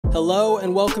Hello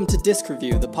and welcome to Disc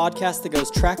Review, the podcast that goes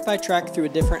track by track through a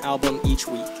different album each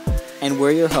week. And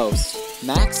we're your hosts,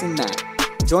 Max and Matt.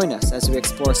 Join us as we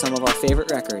explore some of our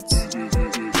favorite records.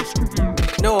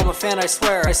 No, I'm a fan, I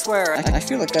swear. I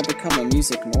feel like I've become a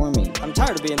music normie. I'm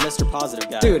tired of being Mr. Positive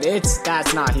guy. Dude,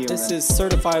 that's not human. This is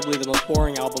certifiably the most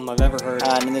boring album I've ever heard.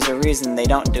 And there's a reason they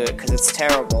don't do it, because it's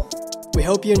terrible. We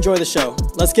hope you enjoy the show.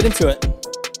 Let's get into it.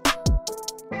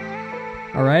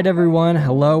 All right, everyone.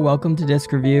 Hello, welcome to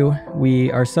Disc Review. We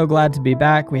are so glad to be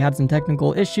back. We had some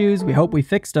technical issues. We hope we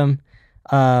fixed them.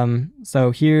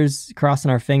 So here's crossing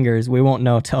our fingers. We won't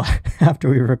know till after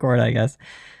we record, I guess.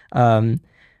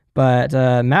 But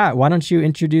Matt, why don't you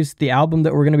introduce the album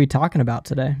that we're going to be talking about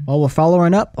today? Well, we're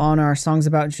following up on our Songs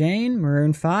About Jane,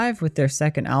 Maroon 5, with their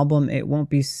second album, It Won't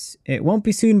Be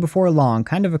Soon Before Long.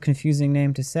 Kind of a confusing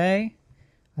name to say.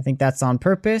 I think that's on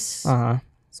purpose.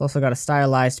 It's also got a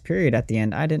stylized period at the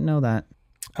end. I didn't know that.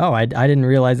 Oh, I didn't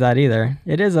realize that either.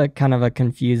 It is a kind of a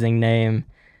confusing name.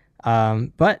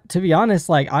 But to be honest,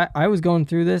 like I was going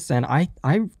through this and I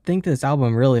think this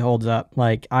album really holds up.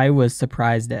 Like I was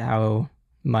surprised at how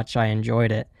much I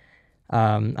enjoyed it.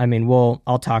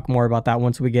 I'll talk more about that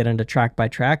once we get into track by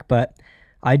track, but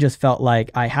I just felt like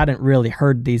I hadn't really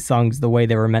heard these songs the way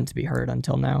they were meant to be heard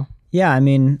until now. Yeah,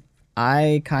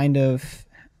 I kind of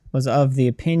was of the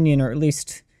opinion, or at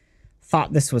least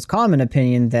thought this was common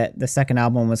opinion, that the second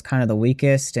album was kind of the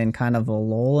weakest and kind of a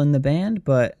lull in the band,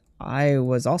 but I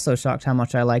was also shocked how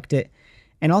much I liked it,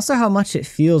 and also how much it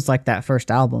feels like that first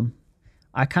album.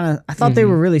 I thought they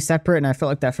were really separate, and I felt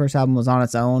like that first album was on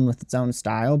its own with its own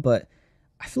style, but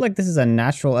I feel like this is a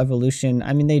natural evolution.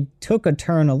 They took a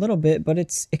turn a little bit, but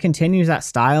it continues that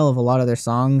style of a lot of their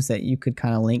songs that you could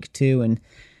kind of link to and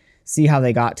see how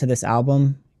they got to this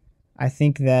album. I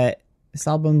think that this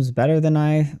album's better than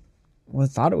I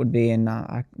thought it would be, and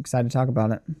I'm excited to talk about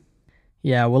it.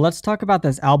 Yeah, well, let's talk about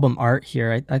this album art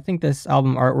here. I think this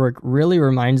album artwork really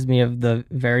reminds me of the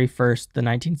very first, the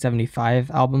 1975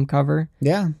 album cover.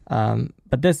 Yeah.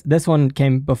 But this one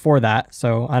came before that,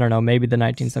 so I don't know, maybe the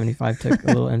 1975 took a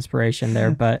little inspiration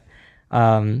there, but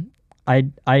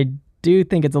I do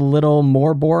think it's a little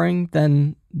more boring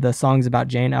than the Songs About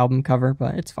Jane album cover,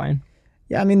 but it's fine.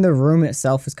 Yeah, the room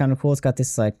itself is kind of cool. It's got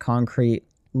this like concrete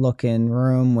looking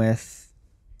room with,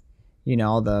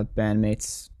 all the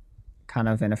bandmates kind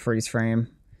of in a freeze frame.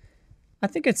 I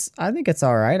think it's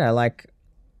all right. I like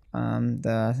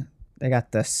they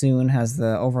got the soon has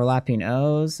the overlapping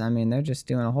O's. They're just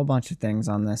doing a whole bunch of things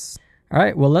on this. All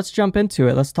right, well, let's jump into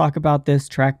it. Let's talk about this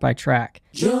track by track.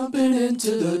 Jumping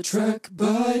into the track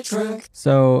by track.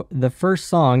 So the first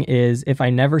song is If I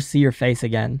Never See Your Face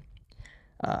Again.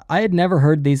 I had never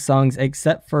heard these songs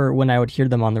except for when I would hear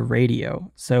them on the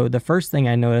radio. So the first thing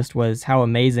I noticed was how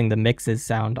amazing the mixes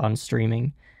sound on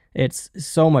streaming. It's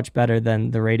so much better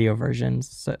than the radio versions.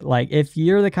 So, like, if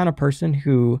you're the kind of person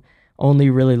who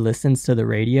only really listens to the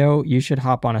radio, you should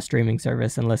hop on a streaming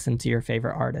service and listen to your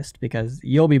favorite artist, because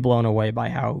you'll be blown away by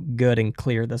how good and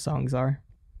clear the songs are.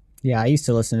 Yeah, I used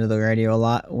to listen to the radio a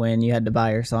lot when you had to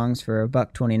buy your songs for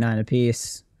 $1.29 a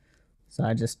piece. So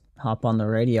I just hop on the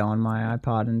radio on my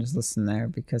iPod and just listen there,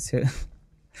 because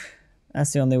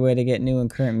that's the only way to get new and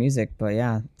current music. But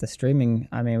yeah, the streaming,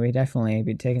 we definitely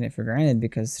be taking it for granted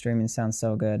because streaming sounds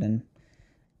so good. And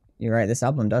you're right, this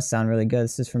album does sound really good.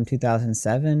 This is from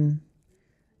 2007.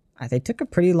 They took a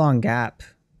pretty long gap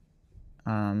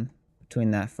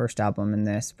between that first album and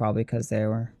this, probably because they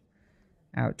were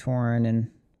out touring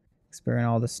and experiencing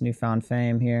all this newfound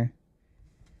fame here.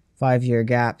 5-year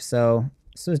gap, so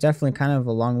this was definitely kind of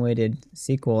a long-awaited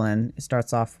sequel, and it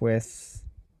starts off with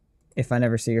If I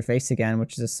Never See Your Face Again,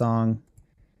 which is a song.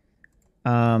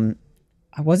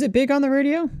 Was it big on the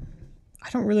radio? I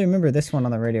don't really remember this one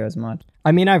on the radio as much.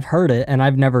 I've heard it, and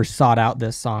I've never sought out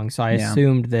this song, so I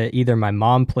assumed that either my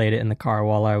mom played it in the car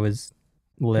while I was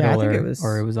little,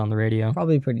 or it was on the radio.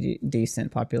 Probably pretty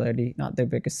decent popularity, not their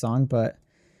biggest song, but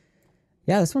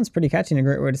yeah, this one's pretty catchy and a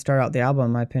great way to start out the album,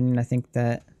 in my opinion. I think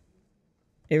that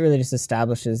it really just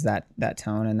establishes that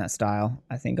tone and that style,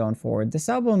 I think, going forward. This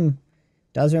album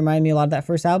does remind me a lot of that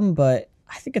first album, but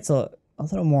I think it's a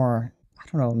little more,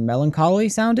 melancholy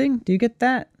sounding. Do you get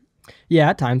that? Yeah,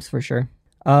 at times, for sure.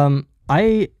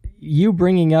 You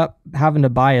bringing up having to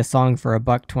buy a song for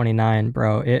 $1.29,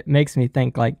 bro, it makes me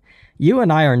think, like, you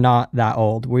and I are not that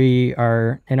old. We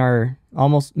are in our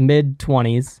almost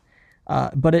mid-20s,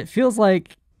 but it feels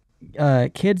like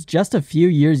kids just a few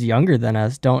years younger than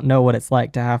us don't know what it's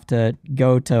like to have to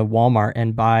go to Walmart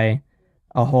and buy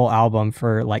a whole album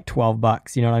for like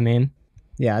 $12. You know what I mean?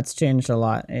 Yeah, it's changed a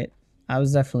lot. I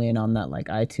was definitely in on that like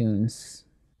iTunes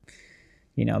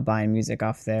buying music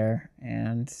off there.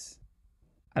 And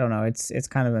I don't know, it's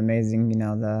kind of amazing,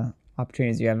 the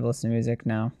opportunities you have to listen to music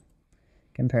now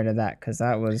compared to that, because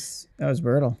that was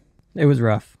brutal. It was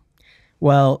rough.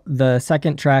 Well, the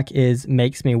second track is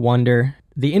Makes Me Wonder.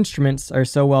 The instruments are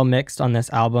so well mixed on this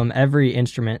album. Every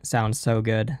instrument sounds so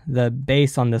good. The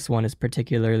bass on this one is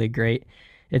particularly great.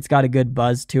 It's got a good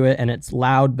buzz to it, and it's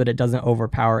loud, but it doesn't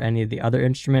overpower any of the other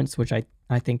instruments, which I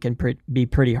think can be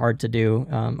pretty hard to do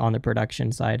on the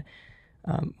production side.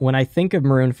 When I think of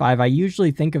Maroon 5, I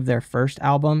usually think of their first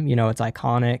album. It's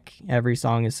iconic. Every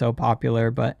song is so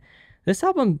popular, but this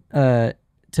album, to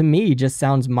me, just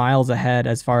sounds miles ahead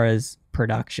as far as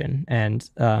production. And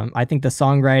I think the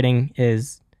songwriting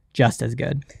is just as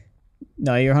good.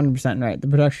 No, you're 100% right. The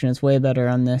production is way better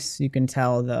on this. You can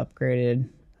tell the upgraded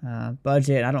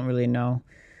budget. I don't really know,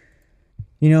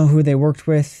 who they worked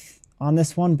with on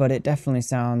this one, but it definitely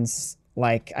sounds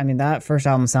like, that first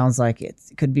album sounds like it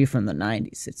could be from the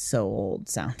 90s. It's so old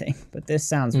sounding, but this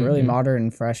sounds really modern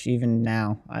and fresh even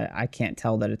now. I can't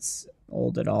tell that it's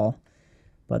old at all.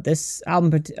 But this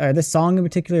song in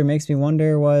particular, Makes Me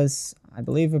Wonder, was, I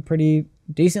believe, a pretty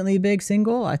decently big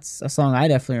single. It's a song I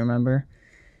definitely remember.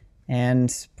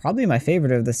 And probably my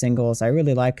favorite of the singles. I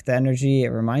really like the energy. It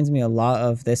reminds me a lot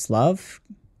of This Love.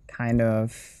 Kind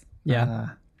of.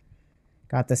 Yeah.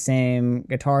 Got the same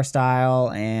guitar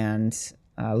style and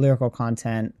lyrical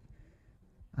content.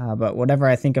 But whatever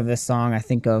I think of this song, I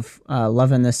think of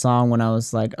loving this song when I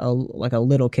was like a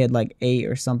little kid, like 8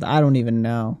 or something. I don't even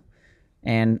know.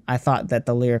 And I thought that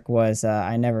the lyric was,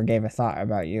 I never gave a thought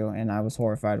about you. And I was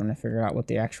horrified when I figured out what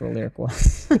the actual lyric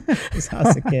was. Because I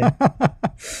was a kid.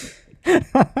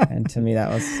 And to me, that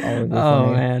was always funny.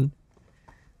 Oh, man.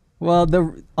 Well,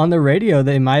 on the radio,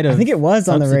 they might have. I think it was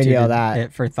on the radio that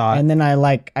it for thought. And then I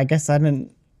guess I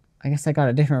got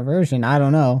a different version. I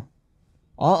don't know.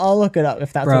 I'll look it up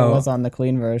if that's what it was on the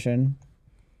clean version.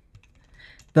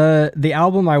 The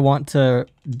album I want to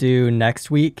do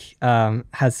next week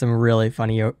has some really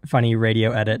funny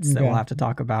radio edits that we'll have to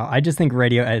talk about. I just think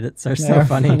radio edits are so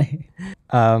funny.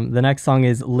 The next song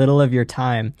is Little of Your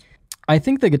Time. I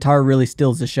think the guitar really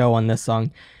steals the show on this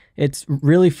song. It's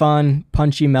really fun,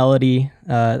 punchy melody.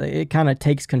 It kind of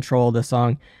takes control of the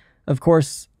song. Of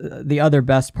course, the other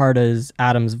best part is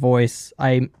Adam's voice.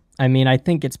 I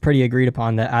think it's pretty agreed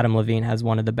upon that Adam Levine has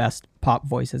one of the best pop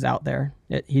voices out there.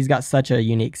 He's got such a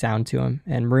unique sound to him,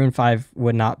 and Maroon 5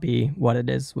 would not be what it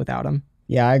is without him.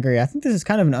 Yeah, I agree. I think this is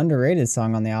kind of an underrated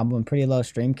song on the album. Pretty low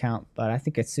stream count, but I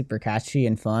think it's super catchy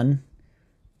and fun.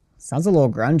 Sounds a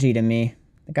little grungy to me.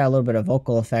 They got a little bit of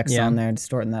vocal effects on there,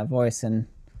 distorting that voice, and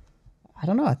I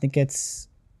don't know. I think it's...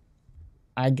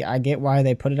 I get why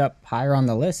they put it up higher on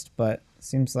the list, but it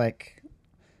seems like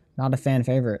not a fan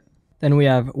favorite. Then we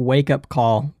have Wake Up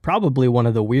Call, probably one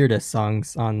of the weirdest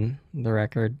songs on the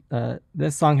record.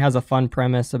 This song has a fun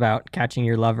premise about catching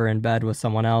your lover in bed with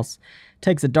someone else.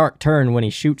 Takes a dark turn when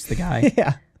he shoots the guy.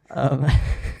 Yeah.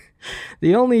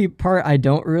 The only part I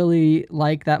don't really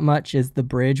like that much is the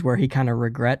bridge where he kind of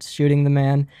regrets shooting the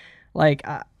man. Like,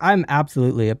 I'm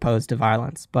absolutely opposed to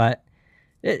violence, but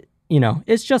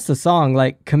it's just a song.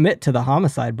 Like, commit to the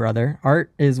homicide, brother.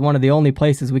 Art is one of the only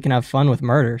places we can have fun with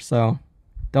murder, so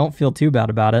don't feel too bad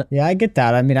about it. Yeah, I get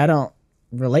that. I don't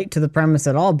relate to the premise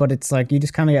at all, but it's like you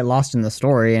just kind of get lost in the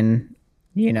story and,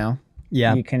 you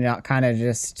can kind of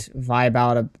just vibe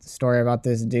out a story about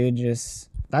this dude.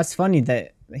 That's funny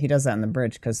that he does that in the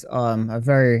bridge, because a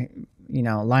very,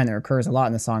 line that recurs a lot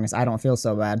in the song is, I don't feel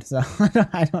so bad. So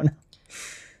I don't know.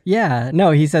 Yeah,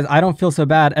 no, he says, I don't feel so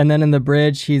bad. And then in the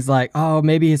bridge, he's like, oh,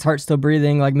 maybe his heart's still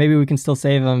breathing. Like, maybe we can still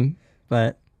save him.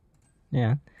 But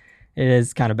yeah, it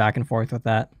is kind of back and forth with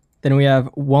that. Then we have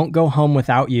Won't Go Home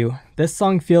Without You. This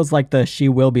song feels like the She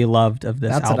Will Be Loved of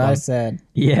this album. That's what I said.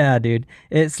 Yeah, dude.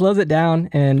 It slows it down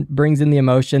and brings in the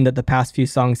emotion that the past few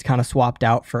songs kind of swapped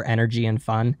out for energy and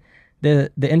fun.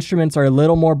 The instruments are a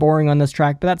little more boring on this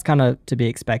track, but that's kind of to be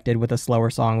expected with a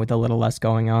slower song with a little less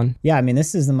going on. Yeah,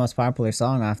 this is the most popular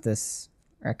song off this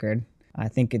record. I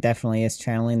think it definitely is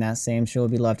channeling that same She Will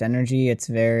Be Loved energy. It's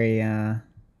very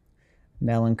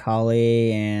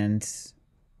melancholy and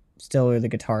still really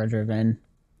guitar driven.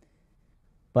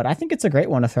 But I think it's a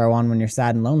great one to throw on when you're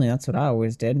sad and lonely. That's what I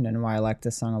always did, and why I like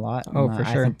this song a lot. Oh, for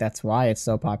sure. I think that's why it's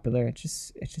so popular. It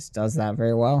just does that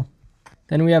very well.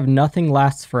 Then we have Nothing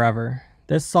Lasts Forever.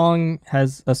 This song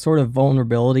has a sort of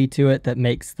vulnerability to it that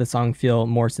makes the song feel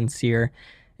more sincere.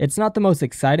 It's not the most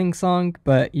exciting song,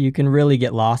 but you can really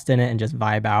get lost in it and just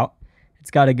vibe out.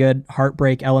 It's got a good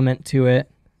heartbreak element to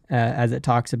it, as it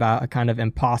talks about a kind of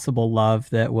impossible love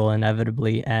that will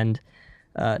inevitably end.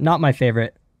 Not my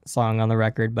favorite song on the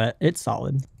record, but it's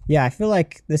solid. Yeah, I feel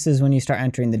like this is when you start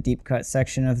entering the deep cut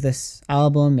section of this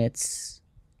album. It's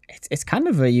kind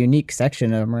of a unique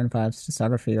section of Maroon 5's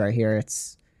discography right here.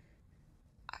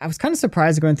 I was kind of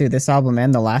surprised going through this album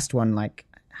and the last one, like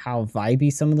how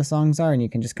vibey some of the songs are, and you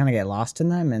can just kind of get lost in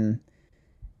them, and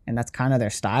that's kind of their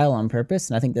style on purpose.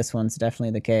 And I think this one's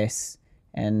definitely the case.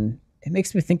 And it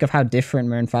makes me think of how different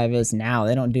Maroon 5 is now.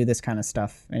 They don't do this kind of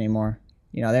stuff anymore.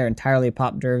 You know, they're entirely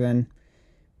pop driven,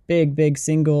 big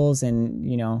singles,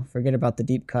 and, you know, forget about the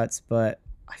deep cuts. But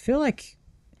I feel like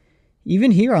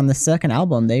even here on the second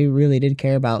album, they really did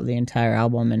care about the entire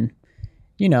album. And,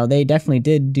 you know, they definitely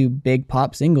did do big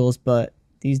pop singles, but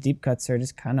these deep cuts are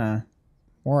just kind of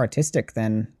more artistic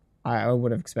than I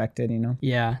would have expected, you know?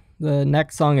 Yeah. The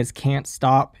next song is Can't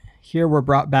Stop. Here we're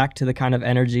brought back to the kind of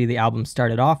energy the album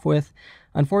started off with.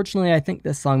 Unfortunately, I think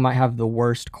this song might have the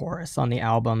worst chorus on the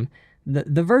album.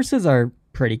 The verses are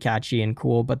pretty catchy and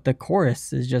cool, but the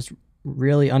chorus is just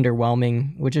really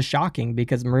underwhelming, which is shocking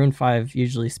because Maroon 5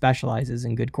 usually specializes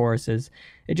in good choruses.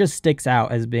 It just sticks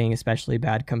out as being especially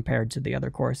bad compared to the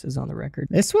other choruses on the record.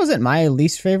 This wasn't my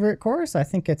least favorite chorus. I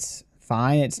think it's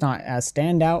fine. It's not as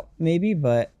standout maybe,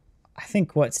 but I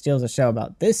think what steals the show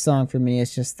about this song for me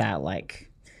is just that like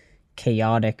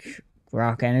chaotic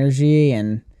rock energy,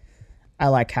 and I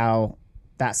like how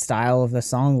that style of the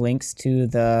song links to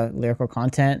the lyrical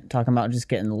content, talking about just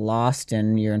getting lost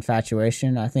in your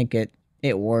infatuation. I think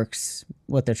it works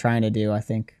what they're trying to do, I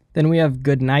think. Then we have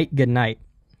Good Night, Good Night.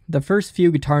 The first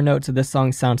few guitar notes of this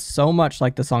song sound so much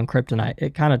like the song Kryptonite.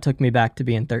 It kind of took me back to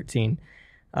being 13.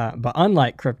 But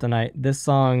unlike Kryptonite, this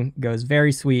song goes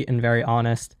very sweet and very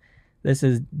honest. This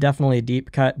is definitely a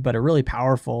deep cut, but a really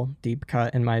powerful deep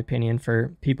cut, in my opinion,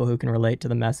 for people who can relate to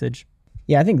the message.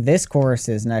 Yeah, I think this chorus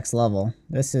is next level.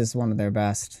 This is one of their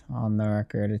best on the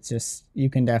record. It's just, you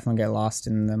can definitely get lost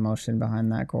in the emotion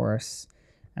behind that chorus.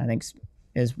 I think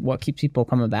is what keeps people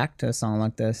coming back to a song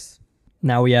like this.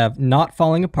 Now we have Not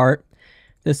Falling Apart.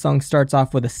 This song starts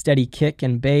off with a steady kick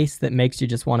and bass that makes you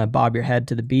just want to bob your head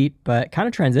to the beat, but kind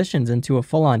of transitions into a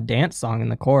full-on dance song in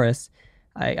the chorus.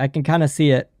 I can kind of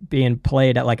see it being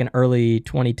played at like an early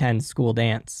 2010 school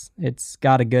dance. It's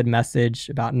got a good message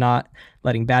about not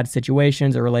letting bad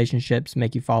situations or relationships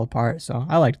make you fall apart, so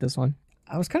I liked this one.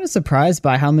 I was kind of surprised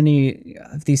by how many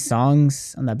of these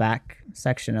songs on the back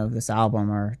section of this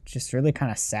album are just really kind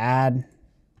of sad,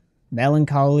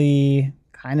 melancholy,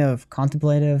 kind of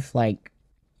contemplative. Like,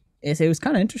 it was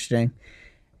kind of interesting.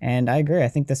 And I agree. I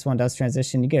think this one does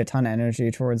transition. You get a ton of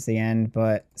energy towards the end,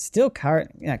 but still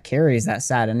carries that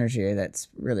sad energy that's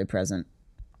really present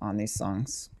on these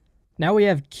songs. Now we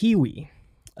have Kiwi.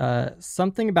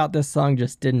 Something about this song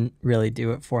just didn't really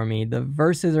do it for me. The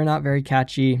verses are not very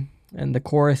catchy, and the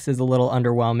chorus is a little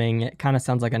underwhelming. It kind of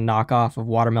sounds like a knockoff of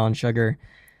Watermelon Sugar.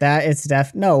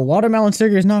 No, Watermelon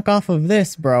Sugar is knockoff of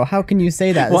this, bro. How can you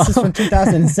say that? This is from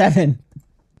 2007.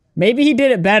 Maybe he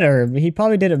did it better. He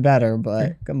probably did it better,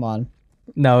 but come on.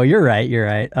 No, you're right.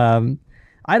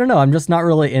 I don't know. I'm just not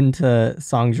really into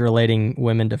songs relating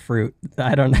women to fruit.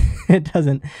 It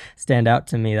doesn't stand out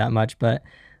to me that much, but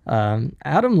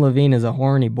Adam Levine is a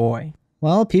horny boy.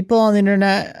 Well, people on the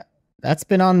internet, that's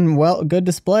been on good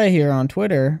display here on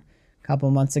Twitter a couple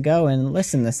months ago. And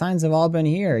listen, the signs have all been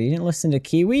here. You didn't listen to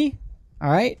Kiwi?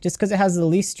 All right. Just because it has the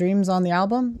least streams on the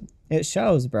album, it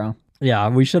shows, bro. Yeah,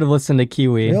 we should have listened to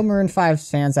Kiwi. Real Maroon 5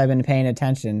 fans have been paying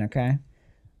attention, okay?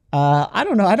 I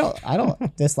don't know. I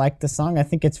don't dislike the song. I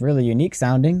think it's really unique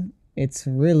sounding. It's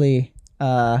really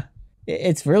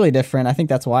different. I think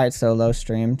that's why it's so low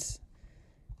streamed.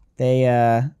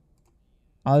 I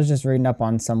was just reading up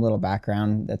on some little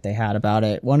background that they had about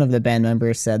it. One of the band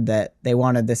members said that they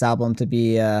wanted this album to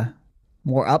be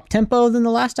more up-tempo than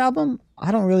the last album.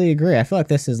 I don't really agree. I feel like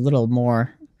this is a little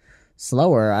more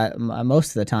slower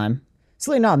most of the time.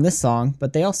 Certainly not in this song,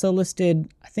 but they also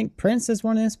listed, I think, Prince as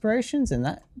one of the inspirations, and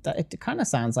that it kind of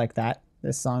sounds like that,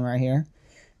 this song right here.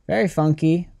 Very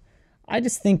funky. I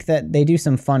just think that they do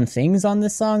some fun things on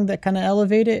this song that kind of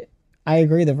elevate it. I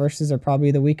agree the verses are probably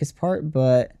the weakest part,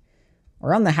 but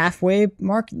around the halfway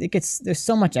mark, there's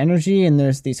so much energy, and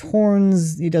there's these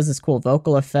horns. He does this cool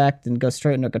vocal effect and goes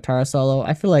straight into a guitar solo.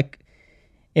 I feel like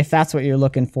if that's what you're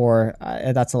looking for,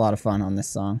 that's a lot of fun on this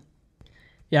song.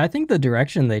 Yeah, I think the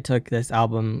direction they took this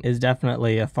album is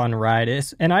definitely a fun ride.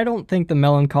 And I don't think the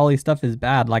melancholy stuff is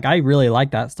bad. Like, I really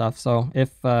like that stuff. So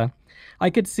if I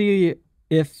could see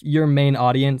if your main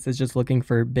audience is just looking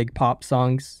for big pop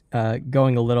songs,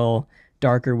 going a little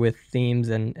darker with themes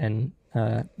and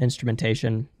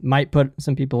instrumentation might put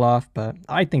some people off, but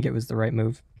I think it was the right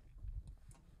move.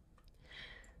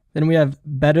 Then we have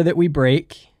Better That We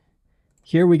Break.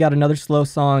 Here we got another slow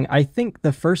song. I think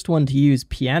the first one to use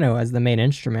piano as the main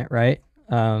instrument, right?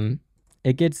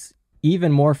 It gets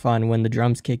even more fun when the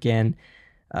drums kick in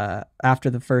after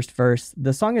the first verse.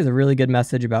 The song is a really good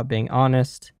message about being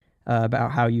honest,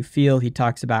 about how you feel. He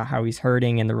talks about how he's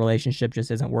hurting and the relationship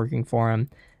just isn't working for him,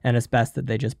 and it's best that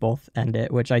they just both end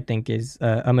it, which I think is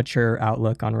a mature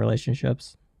outlook on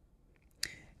relationships.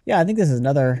 Yeah, I think this is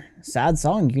another sad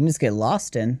song you can just get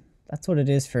lost in. That's what it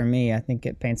is for me. I think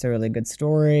it paints a really good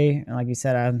story. And like you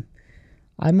said,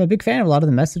 I'm a big fan of a lot of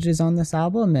the messages on this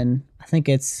album, and I think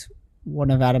it's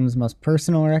one of Adam's most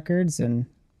personal records, and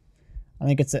I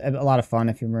think it's a lot of fun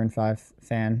if you're a Maroon 5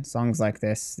 fan. Songs like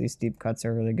this, these deep cuts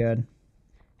are really good.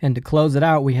 And to close it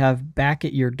out, we have Back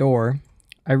at Your Door.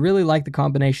 I really like the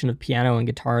combination of piano and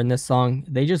guitar in this song.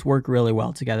 They just work really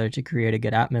well together to create a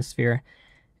good atmosphere.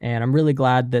 And I'm really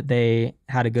glad that they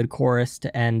had a good chorus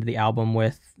to end the album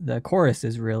with. The chorus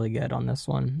is really good on this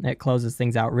one. It closes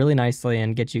things out really nicely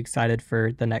and gets you excited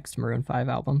for the next Maroon 5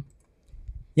 album.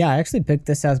 Yeah, I actually picked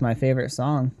this as my favorite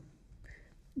song.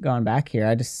 Going back here,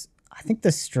 I think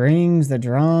the strings, the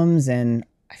drums, and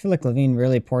I feel like Levine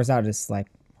really pours out his like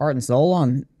heart and soul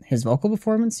on his vocal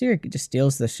performance here. It just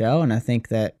steals the show, and I think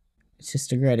that it's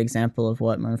just a great example of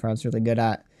what Maroon 5 is really good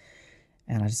at.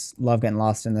 And I just love getting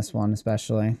lost in this one,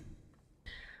 especially.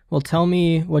 Well, tell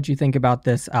me what you think about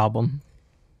this album.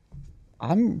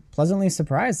 I'm pleasantly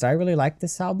surprised. I really like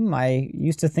this album. I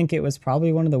used to think it was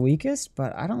probably one of the weakest,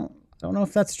 but I don't know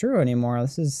if that's true anymore.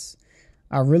 This is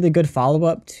a really good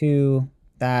follow-up to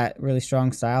that really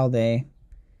strong style they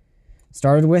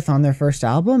started with on their first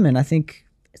album, and I think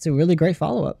it's a really great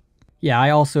follow-up. Yeah,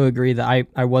 I also agree that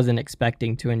I wasn't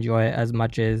expecting to enjoy it as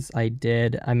much as I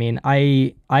did. I mean,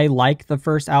 I like the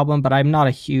first album, but I'm not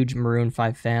a huge Maroon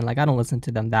 5 fan. Like, I don't listen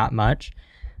to them that much.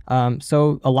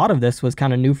 So a lot of this was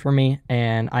kind of new for me,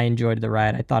 and I enjoyed the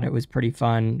ride. I thought it was pretty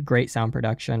fun, great sound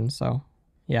production. So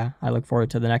yeah, I look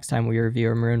forward to the next time we review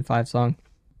a Maroon 5 song.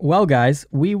 Well, guys,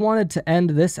 we wanted to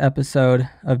end this episode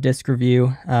of Disc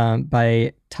Review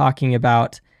by talking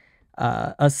about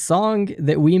a song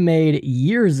that we made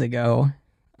years ago,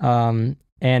 and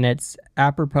it's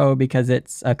apropos because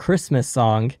it's a Christmas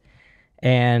song,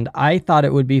 and I thought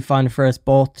it would be fun for us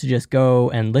both to just go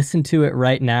and listen to it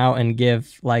right now and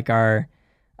give like our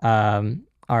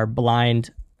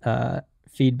blind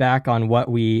feedback on what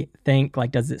we think.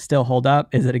 Like, does it still hold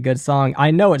up? Is it a good song? I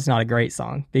know it's not a great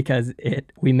song because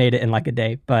we made it in like a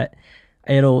day, but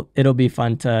it'll be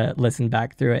fun to listen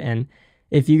back through it. And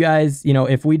if you guys,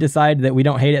 if we decide that we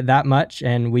don't hate it that much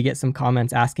and we get some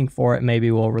comments asking for it, maybe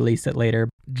we'll release it later.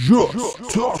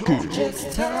 Just talking.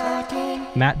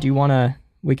 Matt,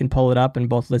 we can pull it up and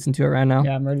both listen to it right now?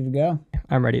 Yeah, I'm ready to go.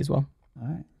 I'm ready as well. All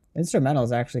right. Instrumental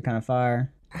is actually kind of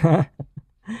fire.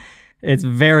 It's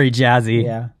very jazzy.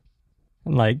 Yeah.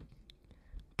 And like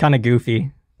kind of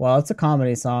goofy. Well, it's a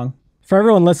comedy song. For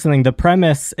everyone listening, the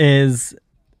premise is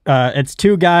it's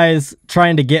two guys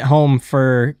trying to get home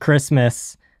for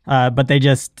Christmas, but they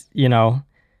just,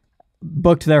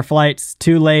 booked their flights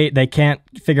too late. They can't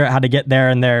figure out how to get there,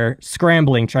 and they're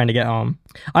scrambling trying to get home.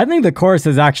 I think the chorus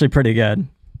is actually pretty good.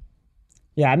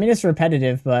 Yeah, I mean, it's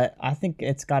repetitive, but I think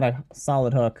it's got a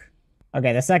solid hook.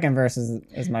 Okay, the second verse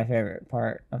is my favorite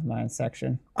part of my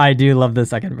section. I do love the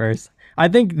second verse. I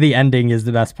think the ending is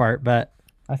the best part, but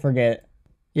I forget.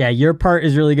 Yeah, your part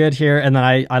is really good here, and then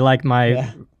I like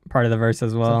my part of the verse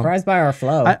as well. Surprised by our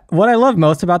flow. What I love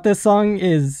most about this song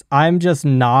is I'm just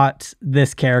not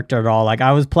this character at all. Like,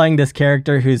 I was playing this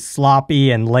character who's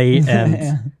sloppy and late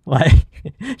and like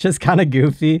just kind of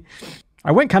goofy.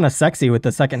 I went kind of sexy with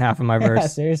the second half of my verse. Yeah,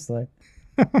 seriously.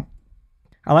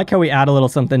 I like how we add a little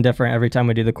something different every time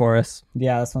we do the chorus.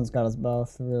 Yeah, this one's got us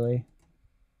both, really.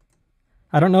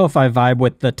 I don't know if I vibe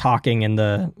with the talking in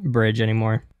the bridge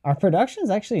anymore. Our production's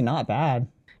actually not bad.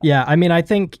 Yeah, I mean, I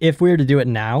think if we were to do it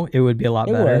now, it would be a lot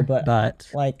better. But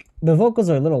like the vocals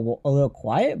are a little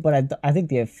quiet, but I think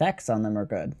the effects on them are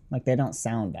good. Like, they don't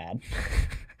sound bad.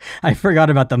 I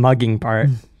forgot about the mugging part.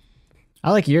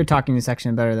 I like your talking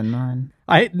section better than mine.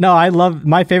 I love,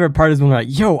 my favorite part is when we're like,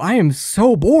 yo, I am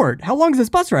so bored. How long is this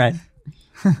bus ride?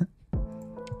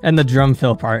 And the drum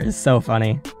fill part is so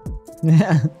funny.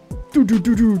 Yeah. Okay,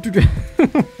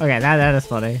 that is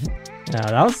funny.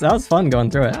 Yeah, that was fun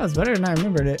going through it. That was better than I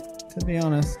remembered it, to be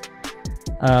honest.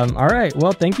 All right.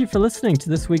 Well, thank you for listening to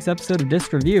this week's episode of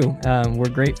Disc Review. We're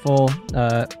grateful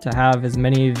to have as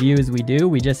many of you as we do.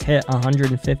 We just hit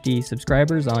 150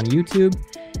 subscribers on YouTube,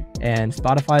 and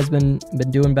Spotify's been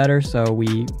doing better. So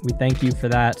we thank you for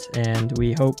that, and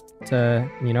we hope to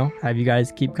have you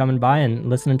guys keep coming by and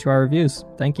listening to our reviews.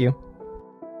 Thank you.